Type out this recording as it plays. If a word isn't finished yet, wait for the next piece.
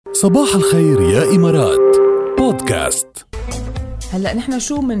صباح الخير يا إمارات بودكاست. هلا نحن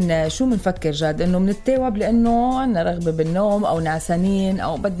شو منفكر جاد انه منتاوب لانه عنا رغبه بالنوم او نعسانين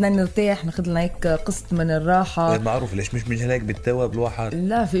او بدنا نرتاح ناخذ لنا هيك قسط من الراحه. معروف ليش مش من هيك بتتوب الواحد؟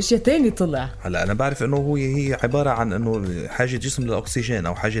 لا في اشياء تاني طلع. هلا انا بعرف انه هي عباره عن انه حاجه جسم للاكسجين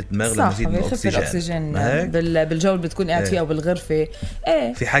او حاجه دماغ لمزيد من الاكسجين بالجو اللي بتكون قاعد فيه او بالغرفه.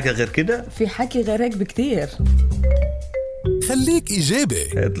 ايه في حاجه غير كده؟ في حكي غير هيك بكتير. خليك ايجابي.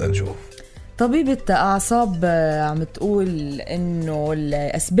 هات لنشوف. طبيبة أعصاب عم تقول إنه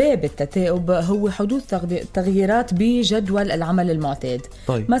الأسباب التثاؤب هو حدوث تغييرات بجدول العمل المعتاد.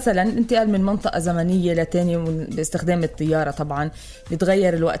 طيب. مثلا انتقال من منطقة زمنية لتانية باستخدام الطيارة، طبعا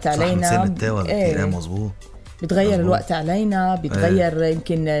بيتغير الوقت علينا. ايه مظبوط. بتغير الوقت علينا، بتغير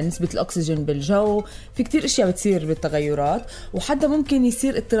يمكن نسبة الأكسجين بالجو، في كتير أشياء بتصير بالتغيرات، وحتى ممكن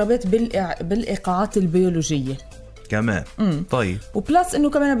يصير اضطرابات بالإيقاعات البيولوجية كمان. طيب وبلاس انه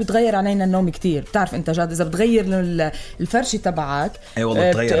كمان بتغير علينا النوم كتير. بتعرف انت جاد اذا بتغير الفرشه تبعك اي والله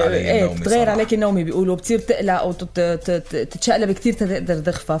بتغير علي النوم، بتغير عليك النوم بيقولوا، بتصير تقلق او تتشقلب كتير تقدر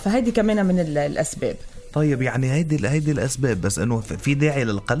تغفى، فهيدي كمان من الاسباب. طيب يعني هيدي الأسباب، بس إنه في داعي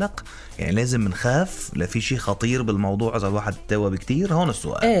للقلق؟ يعني لازم نخاف؟ لا في شيء خطير بالموضوع إذا الواحد تتوب كتير؟ هون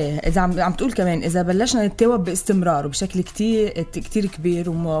السؤال. إيه إذا عم تقول كمان إذا بلشنا نتوب باستمرار وبشكل كتير كبير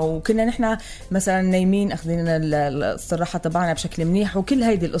وكنا نحنا مثلا نايمين أخذين الصراحة تبعنا بشكل منيح وكل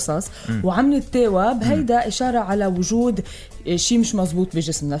هيدي القصص وعم نتوب، هيدا إشارة على وجود شيء مش مزبوط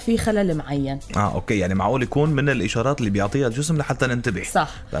بجسمنا، في خلل معين. أوكي، يعني معقول يكون من الإشارات اللي بيعطيها الجسم لحتى ننتبه. صح.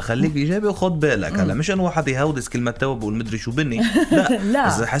 فخليك إيجابي وخد بالك. هلا مش إنه واحد يهودس كلمة توب والمدري شو بني، لا لا،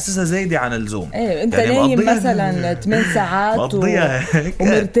 بس حسسها زايدة عن اللزوم. إيه أنت يعني نايم مثلا 8 ساعات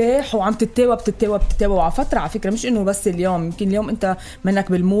ومرتاح وعم تتوب وعلى فترة، على فكرة مش إنه بس اليوم، يمكن اليوم أنت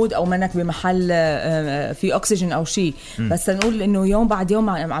منك بالمود أو منك بمحل في أكسجين أو شيء، بس نقول إنه يوم بعد يوم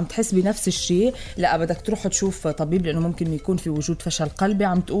عم تحس بنفس الشيء، لا بدك تروح تشوف طبيب، لأنه ممكن يكون في وجود فشل قلبي،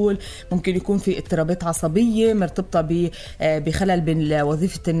 عم تقول ممكن يكون في اضطرابات عصبية مرتبطة بخلل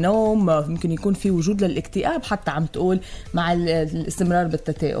بوظيفة النوم، ممكن يكون في وجود للاكتئاب حتى، عم تقول مع الاستمرار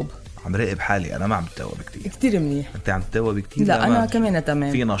بالتثاؤب. عم راقب حالي، أنا ما عم تتوب كتير منيح. أنت عم تتوب كتير؟ لا أنا كمان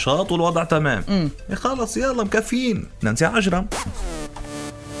تمام، في نشاط والوضع تمام. خلص يلا مكفين ننسى 10.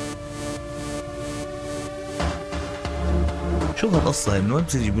 شو هالقصة؟ من وين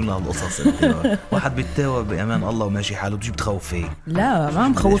بتجيبوا لنا هالقصص؟ واحد بيتاوب بأمان الله وماشي حاله، بتجي بتخوف فيه؟ لا ما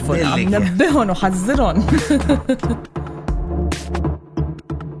عم خوفهم، عم نبههم وحذرهم.